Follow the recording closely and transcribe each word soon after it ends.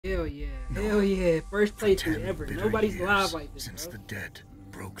Hell yeah. No, Hell yeah. First for playthrough 10 ever. bitter Nobody's years live like this, since bro. the dead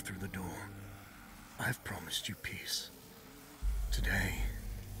broke through the door, I've promised you peace. Today,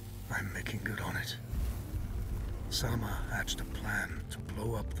 I'm making good on it. Sama hatched a plan to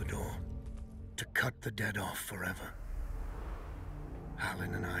blow up the door, to cut the dead off forever.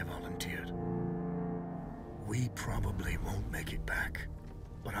 Halin and I volunteered. We probably won't make it back,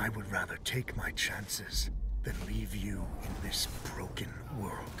 but I would rather take my chances than leave you in this broken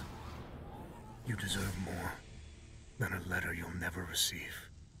world. You deserve more than a letter you'll never receive.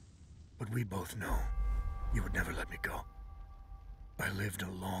 But we both know you would never let me go. I lived a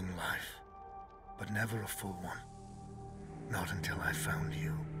long life, but never a full one. Not until I found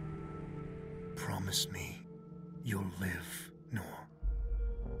you. Promise me you'll live, Noor.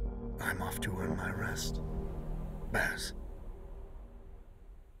 I'm off to earn my rest. Baz.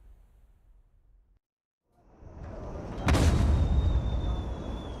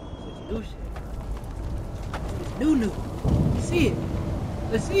 Such new shit. It's new. Let's see it.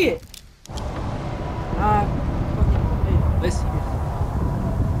 Let's see it. Let's see it.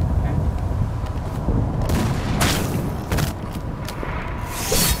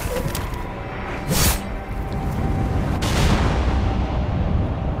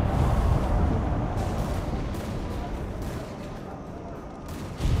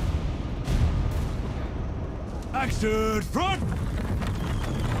 Action front!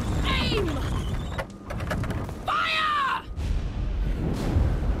 Aim! Fire!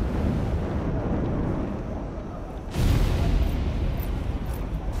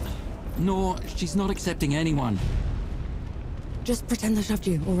 No, she's not accepting anyone. Just pretend I shoved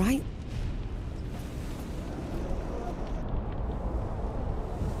you, all right?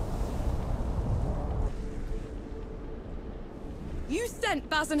 You sent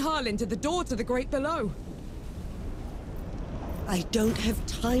Baz and Harlan to the door to the Great Below. I don't have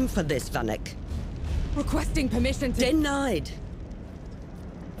time for this, Vanek. Requesting permission to... Denied.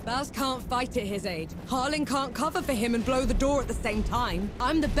 Baz can't fight at his age. Harlan can't cover for him and blow the door at the same time.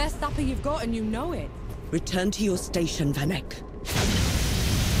 I'm the best sapper you've got and you know it. Return to your station, Vanek.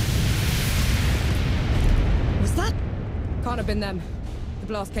 Was that? Can't have been them. The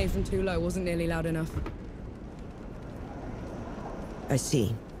blast came from too low, wasn't nearly loud enough. I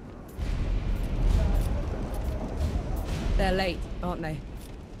see. They're late, aren't they?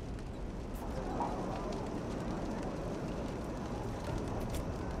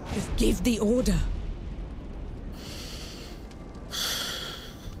 Just give the order.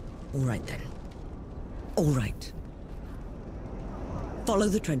 All right, then. All right. Follow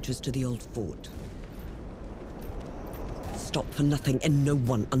the trenches to the old fort. Stop for nothing and no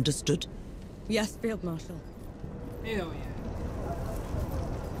one, understood? Yes, Field Marshal. Hell yeah.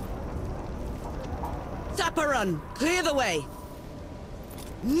 Sapper run! Clear the way!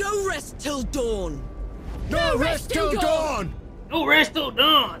 No rest till dawn! No rest till dawn! No rest till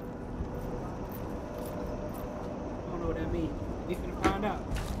dawn. I don't know what that means. We finna find out.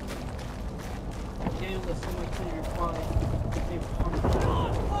 Game was so much cleaner quality.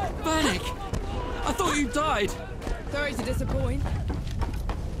 Vanek! I thought you died! Sorry to disappoint.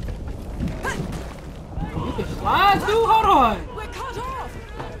 You can slide too? Hold on. We're cut off!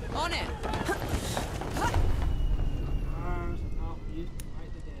 On it! Arms off, use to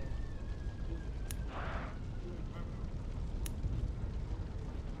fight the dead.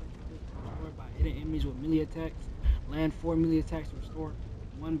 Destroyed by hidden enemies with melee attacks. Land 4 melee attacks to restore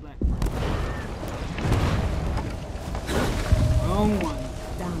 1 black. Wrong one.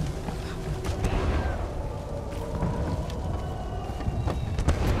 Down.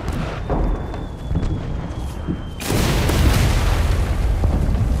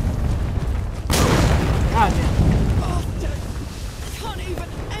 God damn. Can't even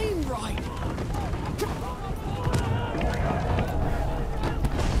aim right!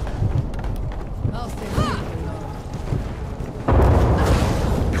 I'll stay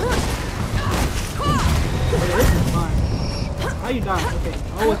Okay, this is fine. How you dying? Okay,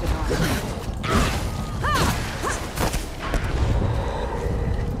 oh, it's a die.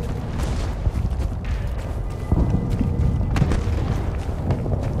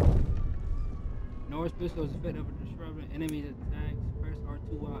 North pistol is effective for disrupting enemies' attacks. Press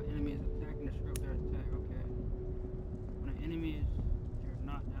R2 while enemies attack and disrupt their attack. Okay. When an enemy is you're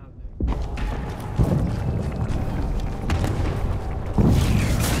knocked out there.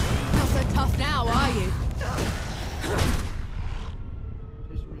 Not so tough now, are you?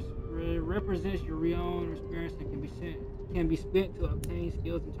 Just represents your own experience and can be spent to obtain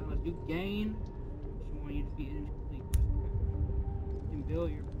skills and challenges you gain. If you want you to be in complete. You can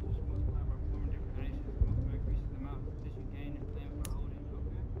build your position multiply by performing different actions. Multiply increases the amount of position you gain and claim by holding.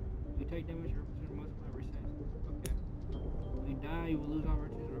 Okay. take damage, your reputation multiply resets. Okay. When you die, you will lose all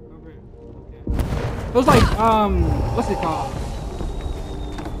reputation and recover it. Okay. So it's like, what's it called?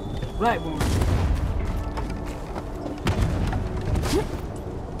 Blackborn.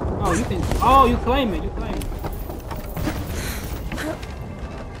 Oh, you can, oh, you claim it, you claim it.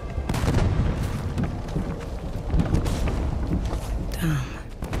 Damn.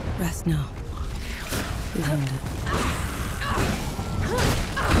 Rest now. You've earned it.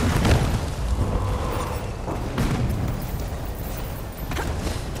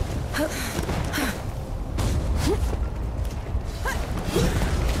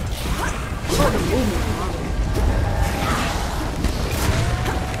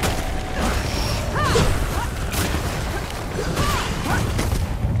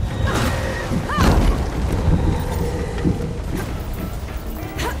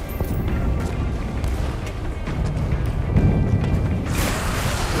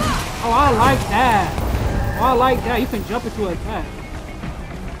 Oh, I like that. Oh, I like that. You can jump into an attack.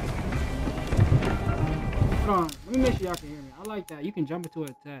 Hold on. Let me make sure y'all can hear me. I like that. You can jump into an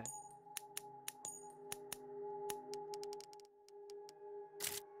attack.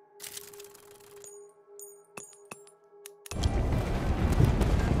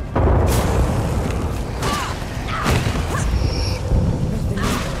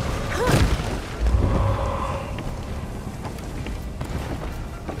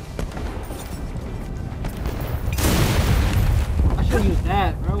 Use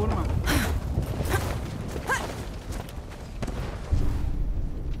that, bro. What am I?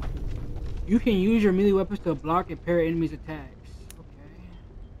 You can use your melee weapons to block and parry enemies' attacks. Okay.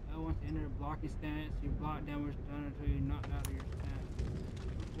 Once you enter a blocking stance, you block damage done until you're knocked out of your stance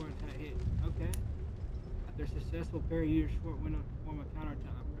before attack hit. Okay. After successful parry, use your short window to perform a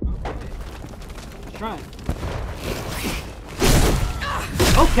counterattack. Okay. Let's try it.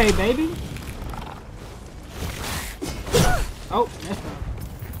 Okay, baby. Oh, that's right.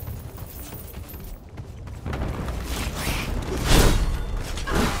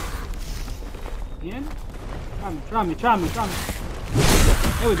 Again? Try me. There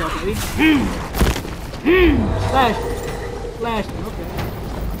we go, baby. Slash. Okay.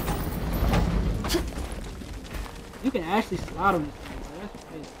 You can actually slide on this thing, bro. That's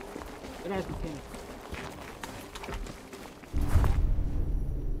crazy. Good ass mechanic.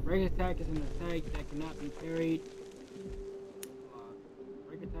 Break attack is an attack that cannot be parried.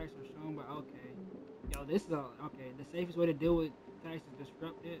 Attacks are shown, but okay. Yo, this is all okay. The safest way to deal with attacks is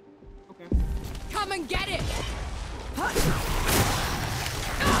disrupt it. Okay. Come and get it! I'm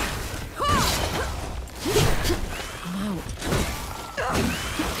out.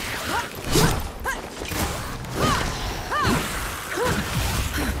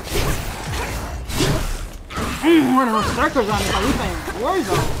 Running circles on me like we playing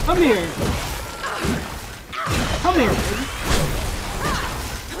Warzone. Come here. Come here, baby.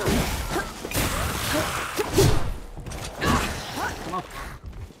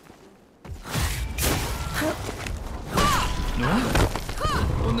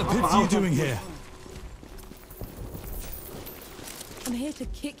 What the pits are you doing here? I'm here to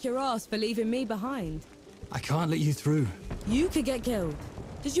kick your ass for leaving me behind. I can't let you through. You could get killed.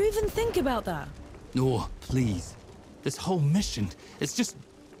 Did you even think about that? No, please. This whole mission, it's just...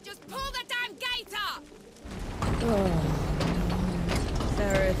 Just pull the damn gate up! Oh,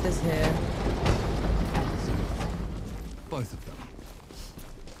 Seraph is here. both of them.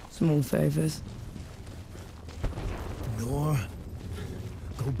 Small favors. Nor,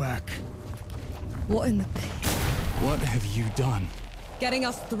 go back. What in the... What have you done? Getting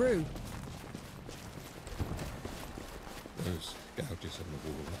us through. Those gouges on the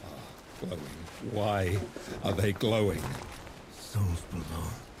wall are glowing. Why are they glowing? Souls below.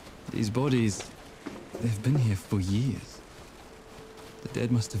 These bodies, they've been here for years. The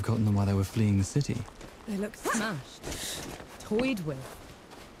dead must have gotten them while they were fleeing the city. They look smashed. Toyed with.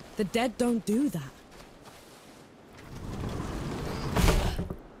 The dead don't do that.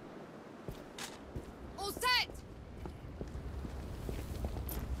 All set!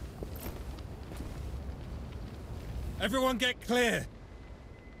 Everyone get clear!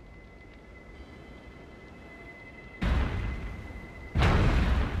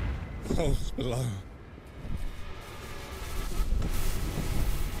 Souls below.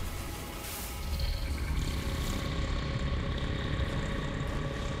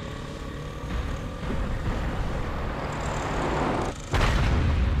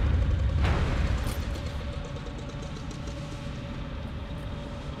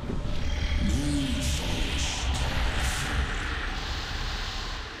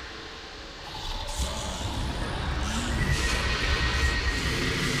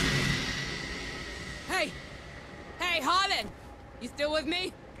 Hey, Harlan! You still with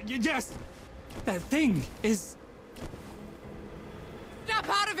me? Yes! That thing is... Snap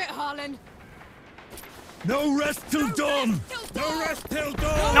out of it, Harlan! No rest till dawn! No rest till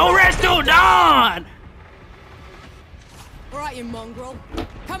dawn! No rest till dawn! Alright, you mongrel.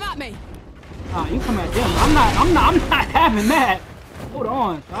 Come at me! Ah, you come at them. I'm not having that. Hold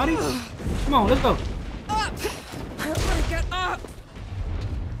on, shawty. Come on, let's go. Up! Get up!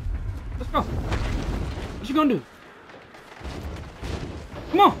 Let's go. What you gonna do?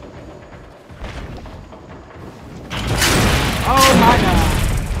 Come on. Oh my god.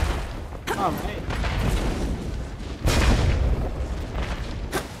 Alright.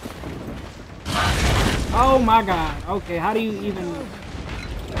 Oh my god. Okay, how do you even...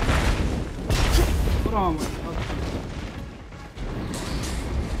 Hold on. Okay.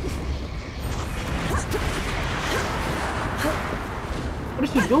 What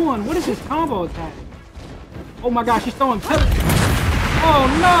is she doing? What is this combo attack? Oh my god, she's throwing pellets. Oh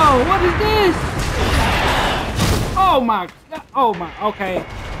no, what is this? Oh my god. Oh my, okay.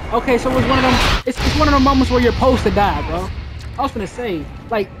 Okay, so it's one of them, it's one of the moments where you're supposed to die, bro. I was gonna say,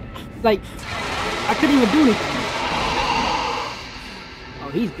 like, I couldn't even do anything. Oh,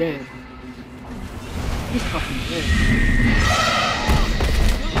 he's dead. He's fucking dead.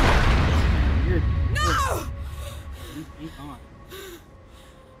 No! He's gone.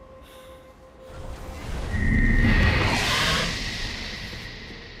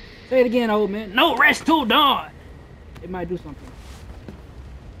 Say it again, old man. No rest till dawn. It might do something.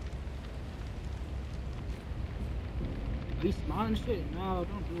 Are you smiling and shit? No,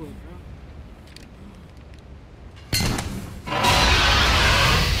 don't do it, bro.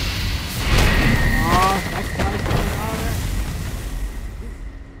 Oh, sacrifice and all that.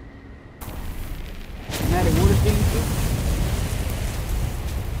 Dramatic water thing too.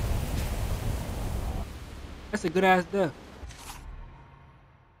 That's a good ass death.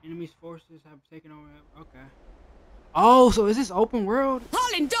 Enemy's forces have taken over. Okay. Oh, so is this open world?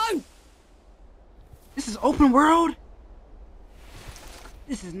 Harlan, don't! This is open world?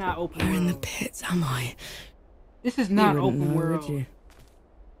 This is not open Where world. in the pits am I? This is not You wouldn't open know, world. would you?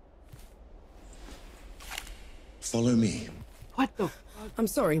 Follow me. What the fuck? I'm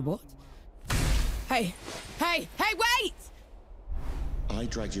sorry, what? Hey, wait! I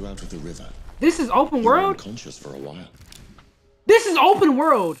dragged you out of the river. This is open You were world? unconscious for a while. This is open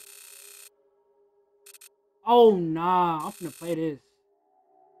world! Oh nah, I'm finna play this.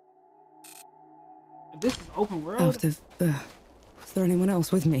 If this is open world? Out of... was there anyone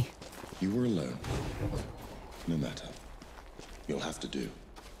else with me? You were alone. No matter. You'll have to do.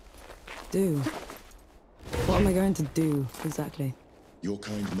 Do? What am I going to do, exactly? Your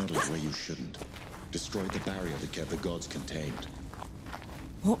kind meddled where you shouldn't. Destroyed the barrier that kept the gods contained.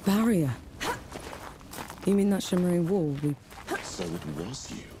 What barrier? You mean that shimmering wall? So it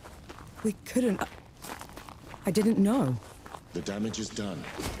was you. We couldn't... I didn't know. The damage is done.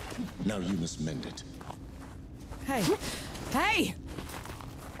 Now you must mend it. Hey! Hey!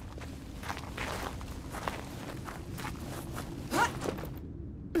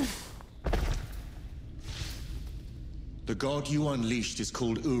 The god you unleashed is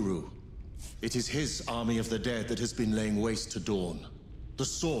called Uru. It is his army of the dead that has been laying waste to Dawn. The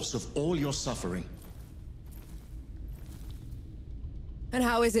source of all your suffering. And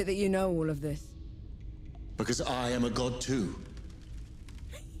how is it that you know all of this? Because I am a god too.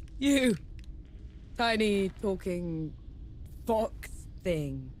 You! Tiny, talking... fox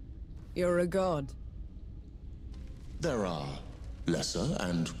thing. You're a god. There are lesser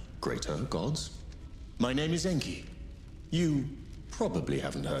and greater gods. My name is Enki. You probably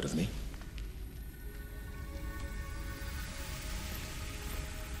haven't heard of me.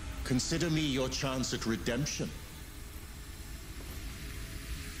 Consider me your chance at redemption.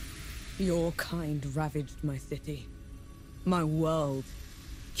 Your kind ravaged my city. My world.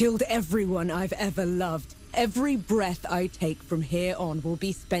 Killed everyone I've ever loved. Every breath I take from here on will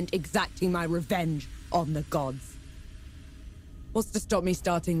be spent exacting my revenge on the gods. What's to stop me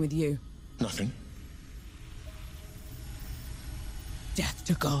starting with you? Nothing. Death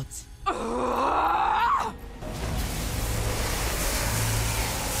to gods.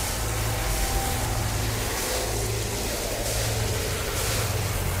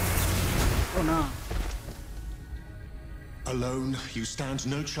 Oh no. Alone, you stand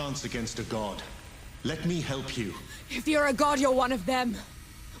no chance against a god. Let me help you. If you're a god, you're one of them.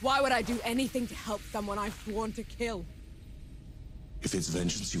 Why would I do anything to help someone I've sworn to kill? If it's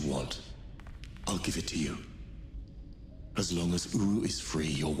vengeance you want, I'll give it to you. As long as Uru is free,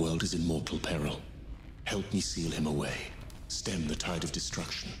 your world is in mortal peril. Help me seal him away. Stem the tide of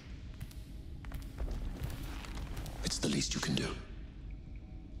destruction. It's the least you can do.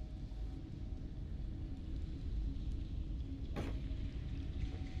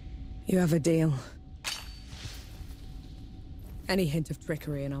 You have a deal. Any hint of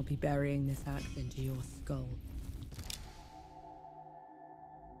trickery and I'll be burying this axe into your skull.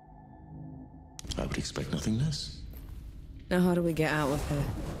 I would expect nothing less. Now how do we get out of here?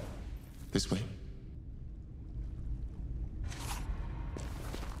 This way.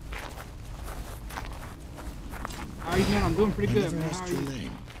 How are you, man? I'm doing pretty good, Never man. How asked are your you?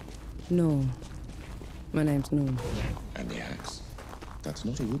 name. No. My name's Norm. And the axe. That's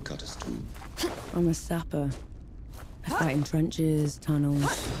not a woodcutter's tool. I'm a sapper. I fight in trenches,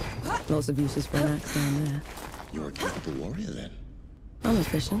 tunnels. Lots of uses for an axe down there. You're a capable warrior, then. I'm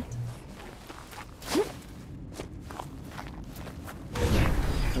efficient.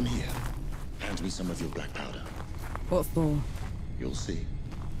 Come here. Hand me some of your black powder. What for? You'll see.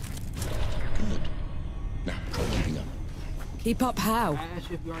 Good. Now, try keeping up. Keep up how? I asked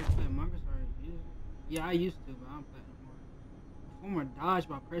you if you already played Among Us or you. Yeah, I used to, but I don't play it anymore. Perform a dodge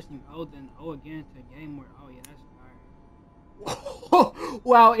by pressing O, then O again to gain more. Oh, yeah, that's fire.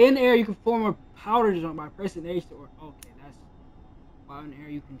 While in air, you can form a powder jump by pressing H or. Okay, that's. While in air,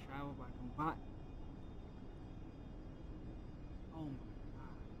 you can travel by combat. Oh my god.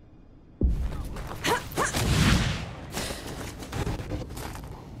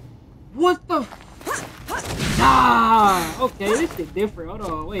 What the? Nah! Okay, this is different. Hold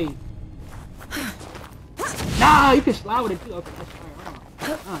on, wait. Nah, you can slide with it too. Okay, that's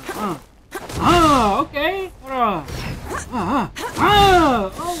fine. Hold on. Okay. Hold on. Oh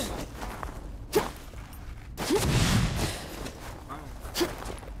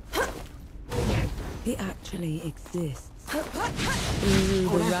He actually exists. Ooh,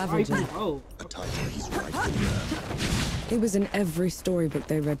 the Ravager. Oh, A title he's rightfully earned. He was in every storybook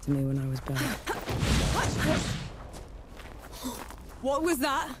they read to me when I was back. What was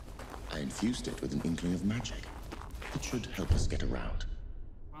that? I infused it with an inkling of magic. It should help us get around.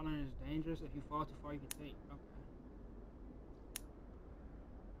 falling is dangerous. If you fall too far, you can take. Okay.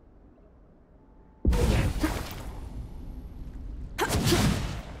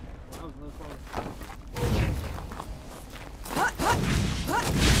 That was a little close.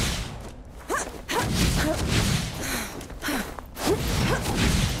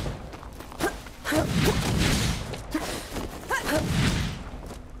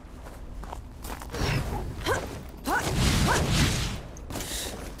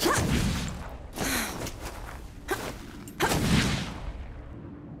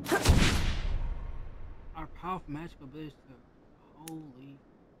 Our powerful magical abilities to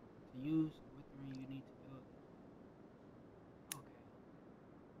use whatever you need to build.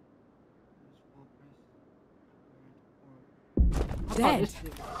 Okay. Dead. This shit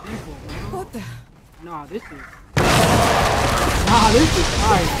was simple, bro. What the? Nah, this is. Nah, this is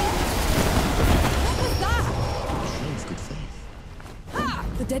hard. What was that? Show of good faith. Ah!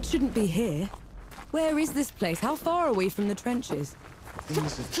 The dead shouldn't be here. Where is this place? How far are we from the trenches?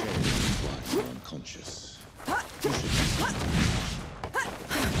 Things have changed while you're unconscious. You should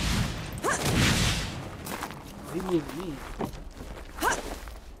He moved me.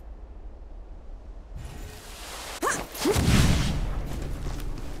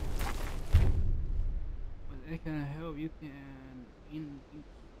 But it can help. You can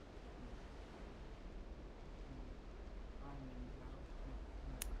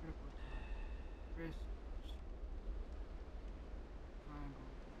press triangle.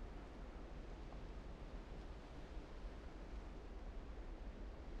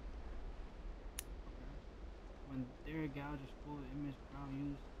 When their gouge is full of image ground,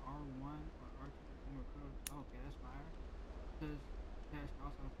 use R1 or R2 to form a curve. Okay, that's fire. Because attacks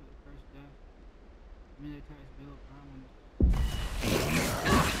also affect the first death. Melee attacks build prime when it's.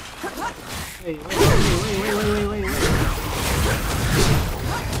 Wait.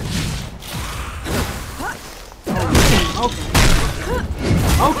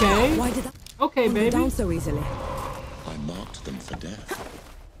 Okay. Why did that Okay, go baby. down so easily? I marked them for death.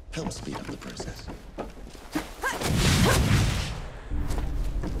 Help speed up the process.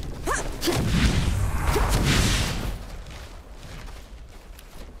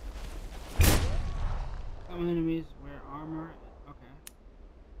 Some enemies wear armor. Okay.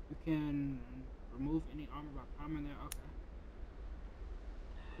 You can remove any armor by priming there. Okay.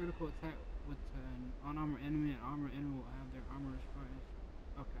 Critical attack with an unarmored enemy. An armored enemy will have their armor destroyed.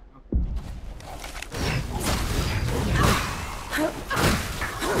 Okay.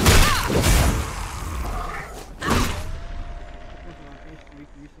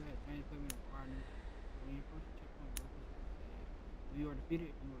 When you are defeated,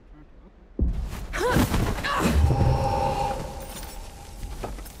 you will return to. Okay.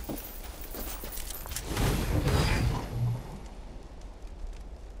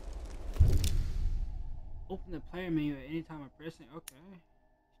 menu at any time of pressing. Okay.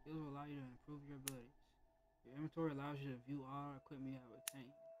 Skills will allow you to improve your abilities. Your inventory allows you to view all equipment you have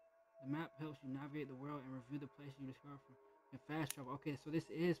obtained. The map helps you navigate the world and review the places you discover from fast travel. Okay, so this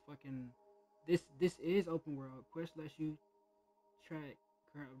is fucking this is open world. Quest lets you track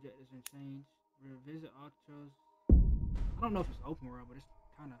current objectives and change. Revisit all controls. I don't know if it's open world, but it's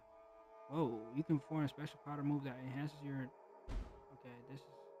kind of. Whoa! You can form a special powder move that enhances your. Okay, this is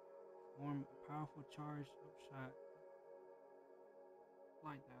form a powerful charge upshot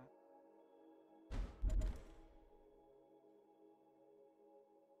like that.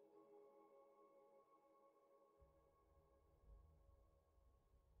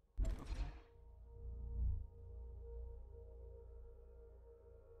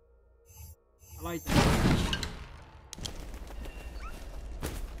 I like that.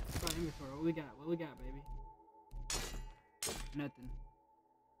 Inventory. What we got? What we got, baby? Nothing.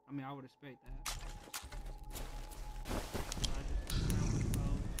 I mean, I would expect that.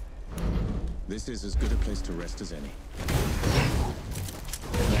 This is as good a place to rest as any.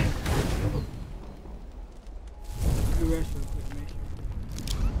 You rest real quick, make sure.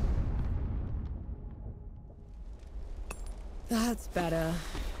 That's better.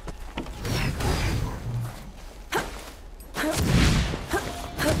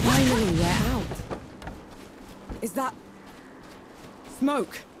 Finally, we're out. Is that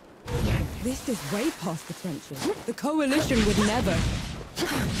smoke? This is way past attention. The Coalition would never.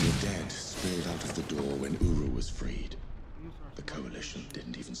 The dead spilled out of the door when Uru was freed. The Coalition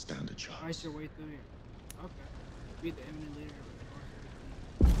didn't even stand a chance. Ice your way through here. Okay. Beat the eminent leader of the force.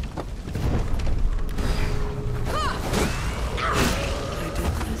 I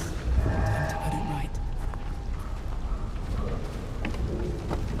did this. Time to put it right.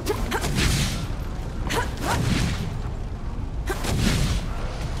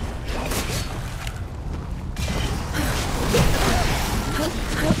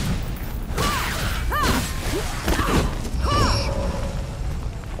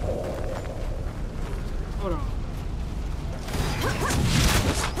 Hold on.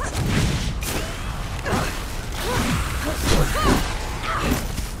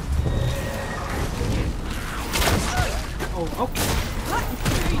 Oh, okay.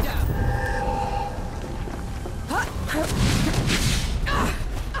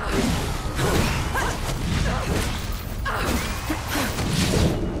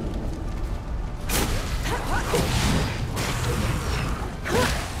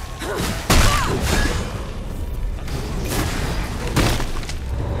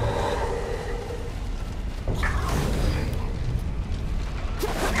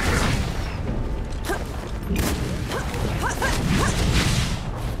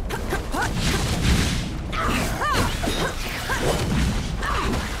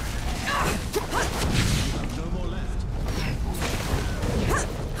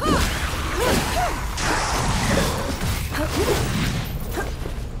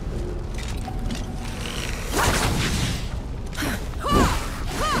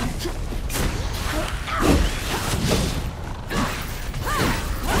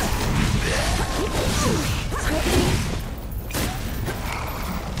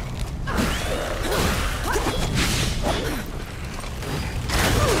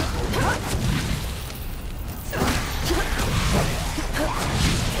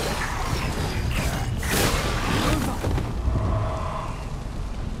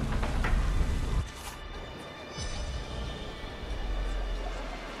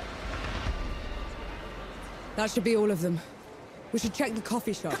 That should be all of them. We should check the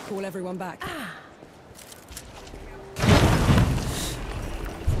coffee shop, call everyone back.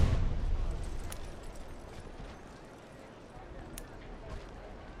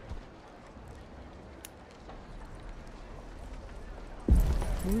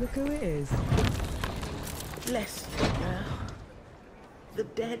 Look who it is. Bless you, girl. The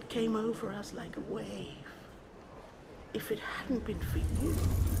dead came over us like a wave. If it hadn't been for you...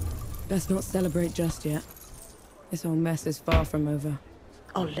 Best not celebrate just yet. This whole mess is far from over.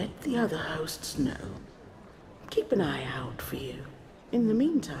 I'll let the other hosts know. Keep an eye out for you. In the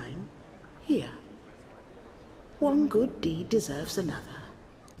meantime, here. One good deed deserves another.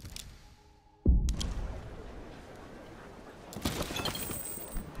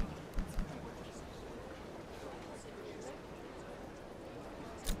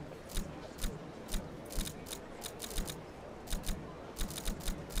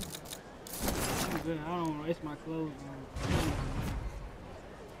 I don't want to waste my clothes on.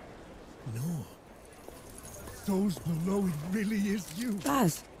 No. Those below, it really is you.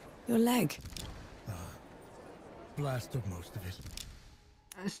 Baz, your leg. Blast up most of it.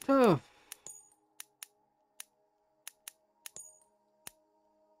 That's tough.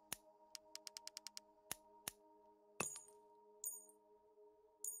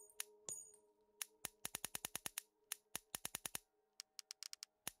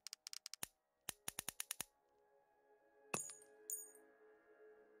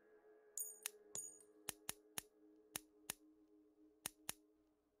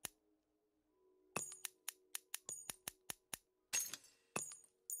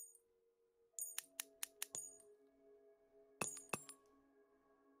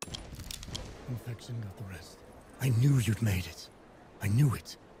 Infection got the rest. I knew you'd made it. I knew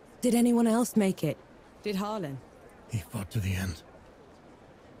it. Did anyone else make it? Did Harlan? He fought to the end.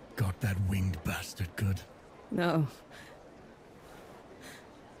 Got that winged bastard good. No.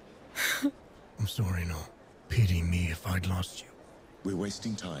 I'm sorry, no. Pity me if I'd lost you. We're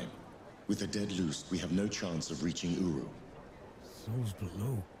wasting time. With the dead loose, we have no chance of reaching Uru. Souls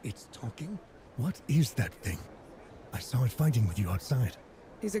below. It's talking? What is that thing? I saw it fighting with you outside.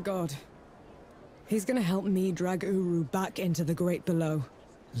 He's a god. He's gonna help me drag Uru back into the great below.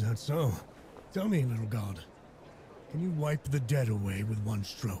 Is that so? Tell me, little god. Can you wipe the dead away with one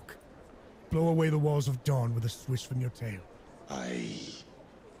stroke? Blow away the walls of dawn with a swish from your tail?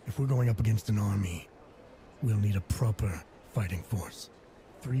 If we're going up against an army, we'll need a proper fighting force.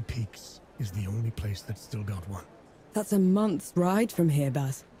 Three Peaks is the only place that's still got one. That's a month's ride from here,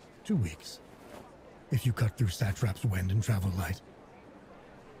 Baz. 2 weeks. If you cut through Satrap's wind and travel light.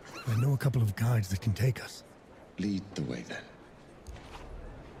 I know a couple of guides that can take us. Lead the way, then.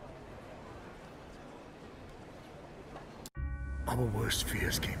 Our worst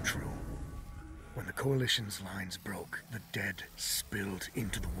fears came true. When the Coalition's lines broke, the dead spilled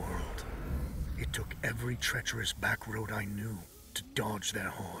into the world. It took every treacherous back road I knew to dodge their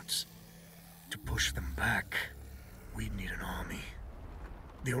hordes. To push them back, we'd need an army.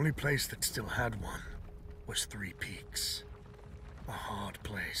 The only place that still had one was Three Peaks. A hard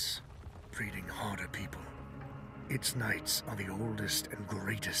place, breeding harder people. Its knights are the oldest and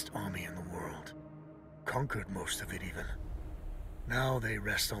greatest army in the world. Conquered most of it even. Now they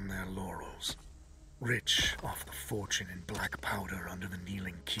rest on their laurels, rich off the fortune in black powder under the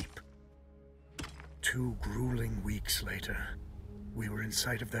Kneeling Keep. 2 grueling weeks later, we were in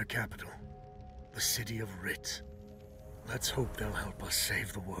sight of their capital, the city of Rit. Let's hope they'll help us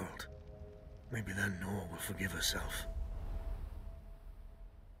save the world. Maybe then Nor will forgive herself.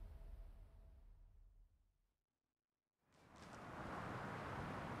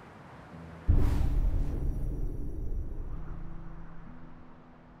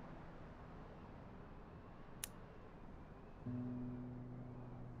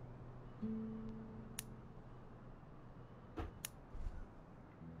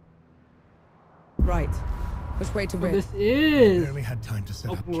 Right. Which way to Well, Rit? this is. Barely had time to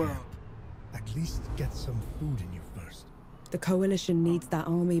set up Open world. camp. At least get some food in you first. The Coalition needs that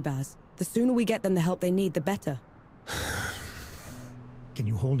army, Baz. The sooner we get them the help they need, the better. Can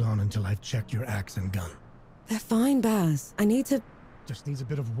you hold on until I've checked your axe and gun? They're fine, Baz. I need to... Just needs a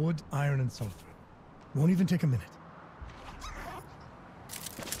bit of wood, iron, and sulfur. Won't even take a minute.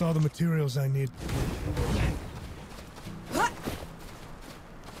 It's all the materials I need. A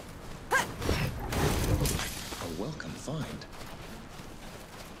welcome find.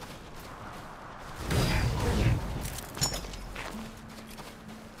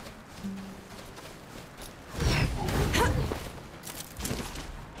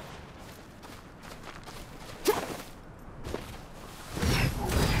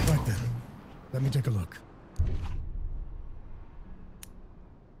 Right then. Let me take a look.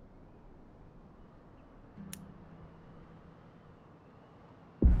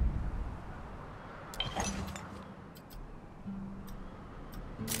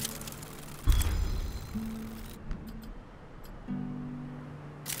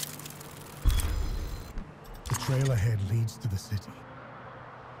 The trail ahead leads to the city.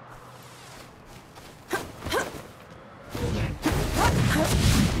 You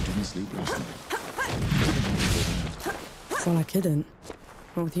didn't sleep last night. Well, I couldn't.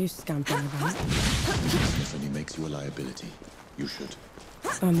 Not with you scampering about. Business only makes you a liability. You should.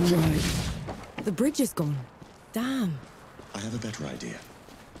 I'm right. The bridge is gone. Damn. I have a better idea.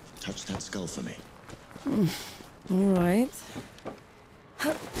 Touch that skull for me. All right.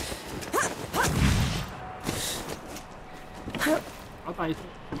 I thought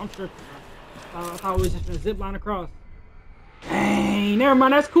I'm tripping. I thought it was just a zip line across. Dang, never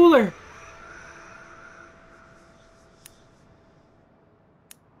mind, that's cooler.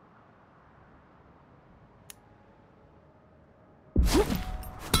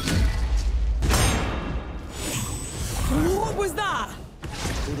 What was that?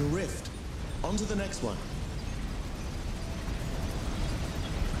 It's called a rift. On to the next one.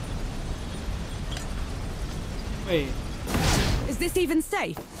 Wait, Is this even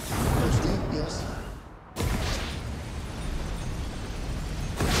safe? Mostly, yes.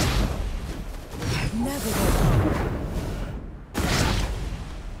 Never go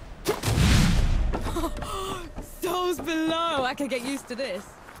down. Souls below. I could get used to this.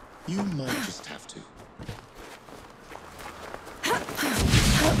 You might just have to.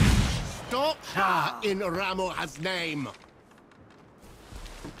 Stop her in Ramoha's name!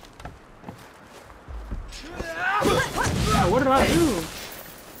 What did I do?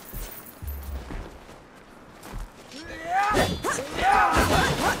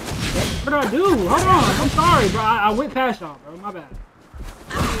 What did I do? Hold on. I'm sorry, bro. I went past y'all, bro. My bad.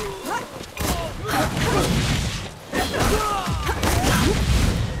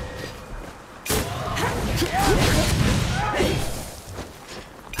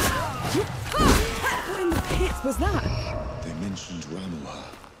 What in the pits was that? They mentioned Ramuha,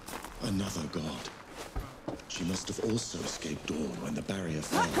 another god. She must have also escaped Dawn when the barrier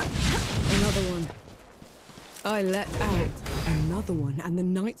fell. Another one. I let out another one, and the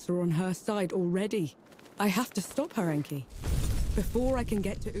knights are on her side already. I have to stop her, Enki. Before I can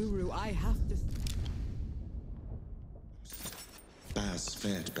get to Uru, I have to... Baz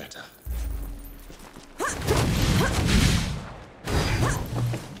fared better.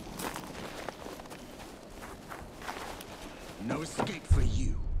 No escape for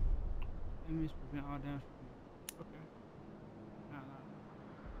you. Enemies prevent all damage. Okay.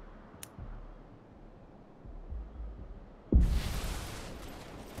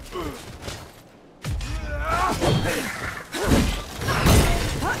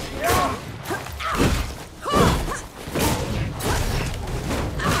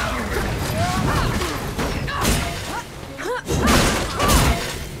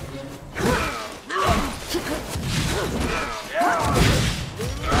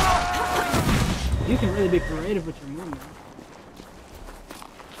 You can really be creative with your movement.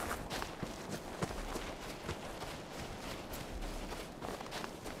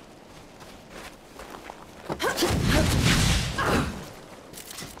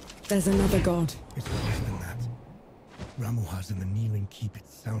 There's another god. It's worse than that. Ramuha's in the kneeling keep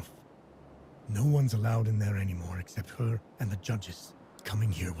itself. No one's allowed in there anymore except her and the judges. Coming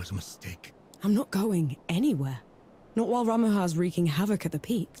here was a mistake. I'm not going anywhere. Not while Ramuha's wreaking havoc at the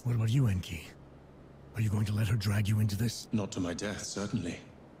peaks. What about you, Enki? Are you going to let her drag you into this? Not to my death, certainly.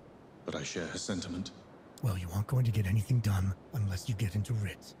 But I share her sentiment. Well, you aren't going to get anything done unless you get into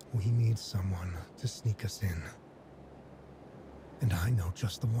Rit. We need someone to sneak us in. And I know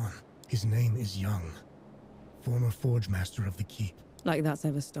just the one. His name is Young. Former Forge Master of the Keep. Like that's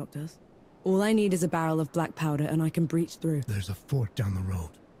ever stopped us. All I need is a barrel of black powder and I can breach through. There's a fort down the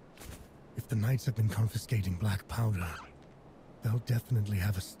road. If the Knights have been confiscating black powder, they'll definitely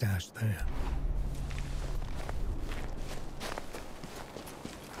have a stash there.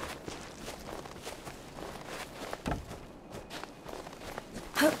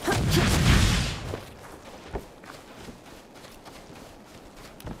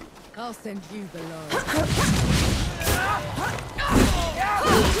 I'll send you below.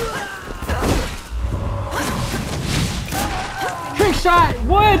 Trick shot!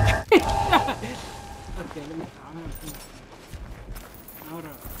 What? Trick shot! Okay, let me. I'm gonna see. Hold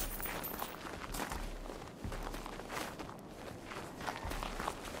up.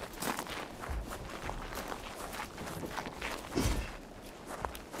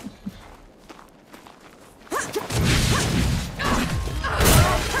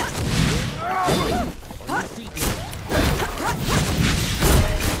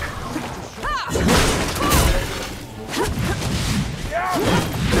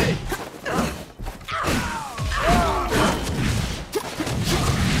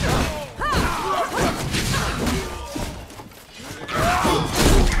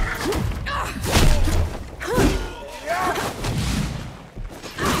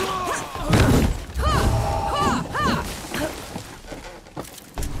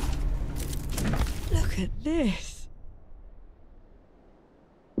 Look at this.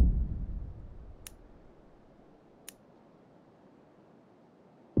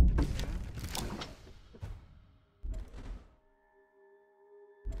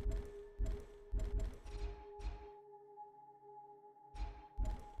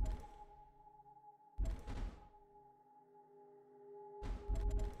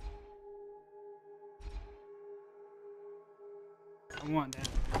 I want that.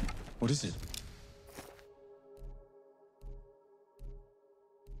 What is it?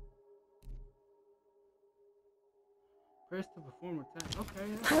 Press to perform attack. Okay,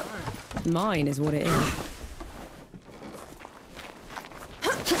 that's alright. Mine is what it is.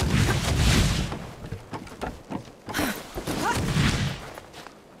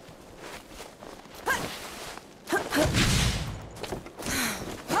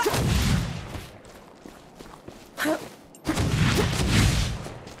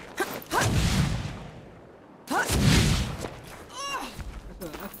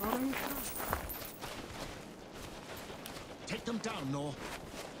 That's all right. Take them down, Nor.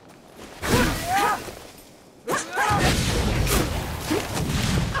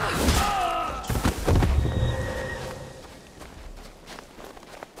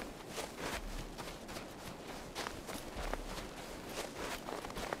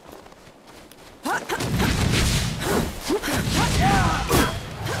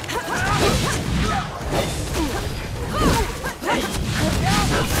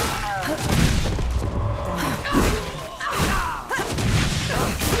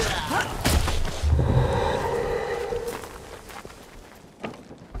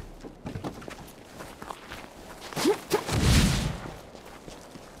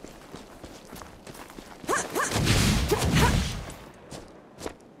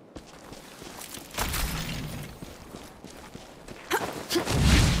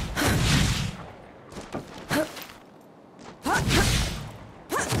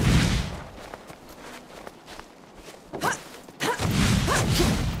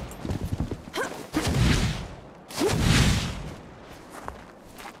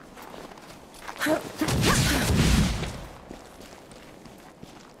 It's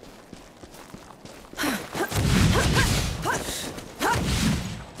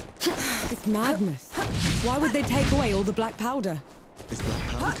madness. Why would they take away all the black powder? If black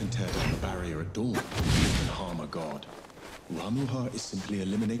powder can tear down the barrier at dawn, it can harm a god. Ramuha is simply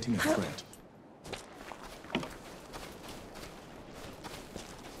eliminating a threat.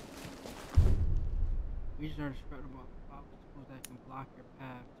 Reach are destructible obstacles that can block your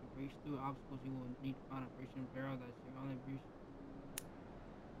path. To breach through obstacles, you will need to find a breaching barrel that's your only breach.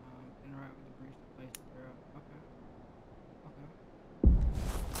 Interact with the breach to place the barrel. Okay.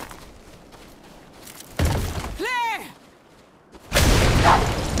 Claire!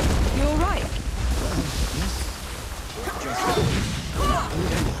 You alright?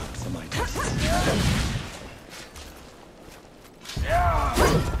 For my test.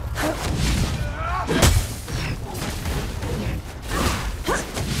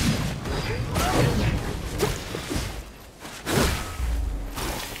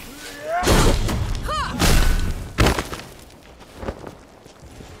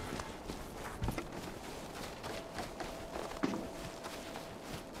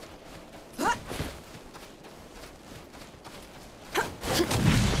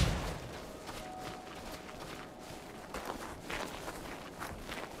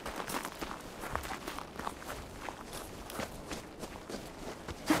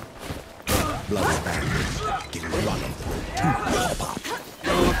 Blood band. Getting the run of them. Hop up.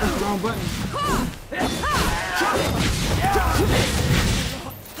 Oh, I pressed the wrong button.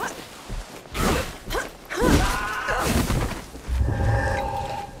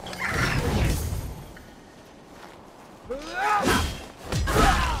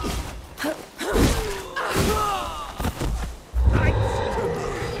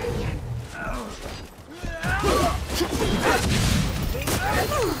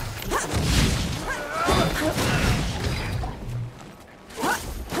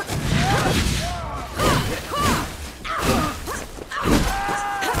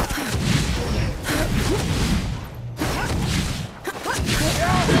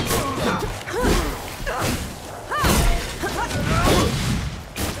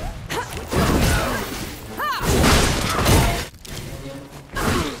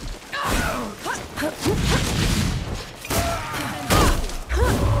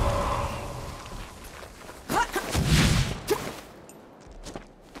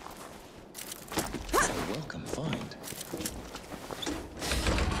 Welcome find.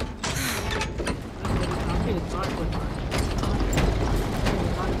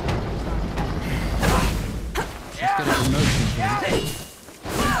 Let's get a promotion for this.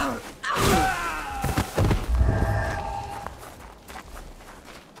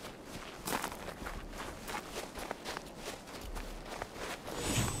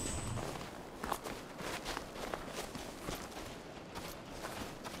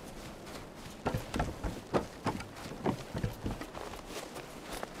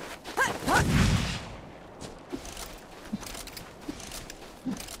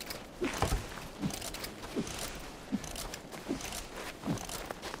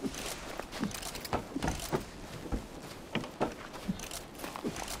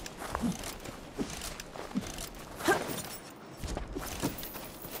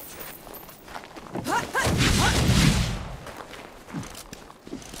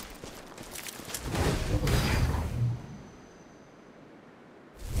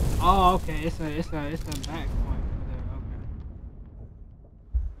 Oh, okay. It's a back point over there. Okay.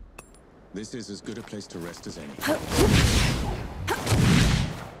 This is as good a place to rest as any. Oh,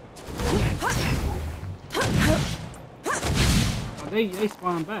 they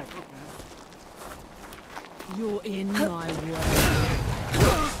spawn back. Okay. You're in my way.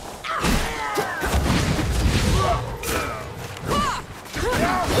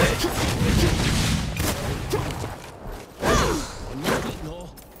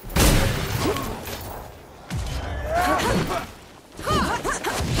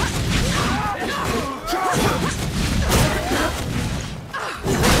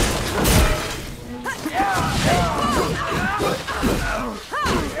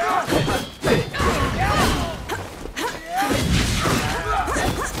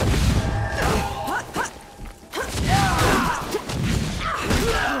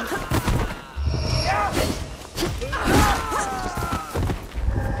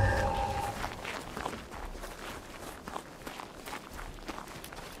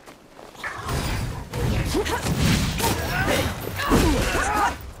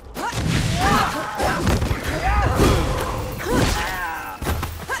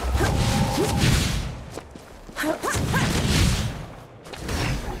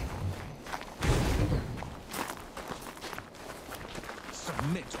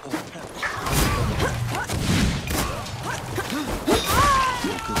 Commit or perish.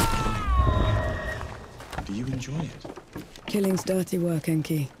 Do you enjoy it? Killing's dirty work,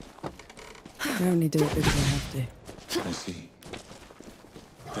 Enki. I only do it because I have to. I see.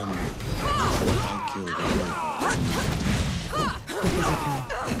 Then I kill the hero. Quick as I can.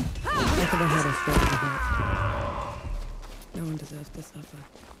 Back of the head or straight to the heart. No one deserves to suffer.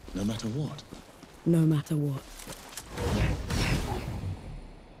 No matter what. No matter what.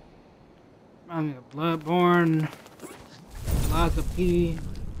 Remind me of Bloodborne, lots of P,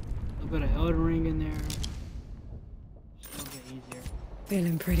 a little bit of Elden Ring in there. Just a little bit easier.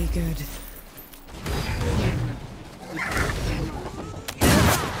 Feeling pretty good.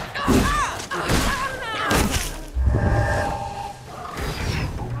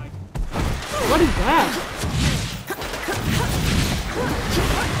 What is that?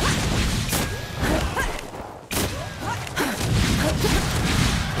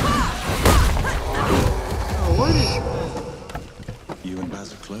 Oh, what is that? You and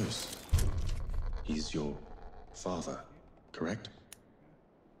Baz are close. He's your father, correct?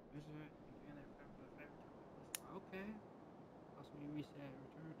 Okay. Also, you reset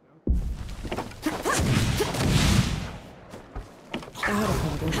return. I had a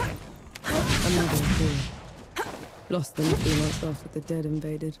father. A mother too. Lost them a few months after the dead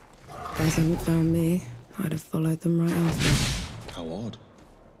invaded. If Baz hadn't found me, I'd have followed them right after. How odd.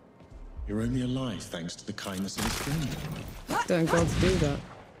 You're only alive thanks to the kindness of a friend. Don't gods do that?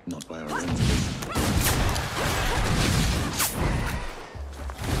 Not by our own volition.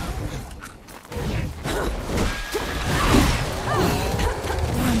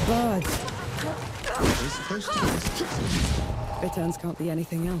 Damn birds. They're supposed to be. Bitterns can't be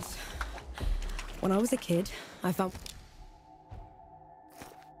anything else. When I was a kid, I found...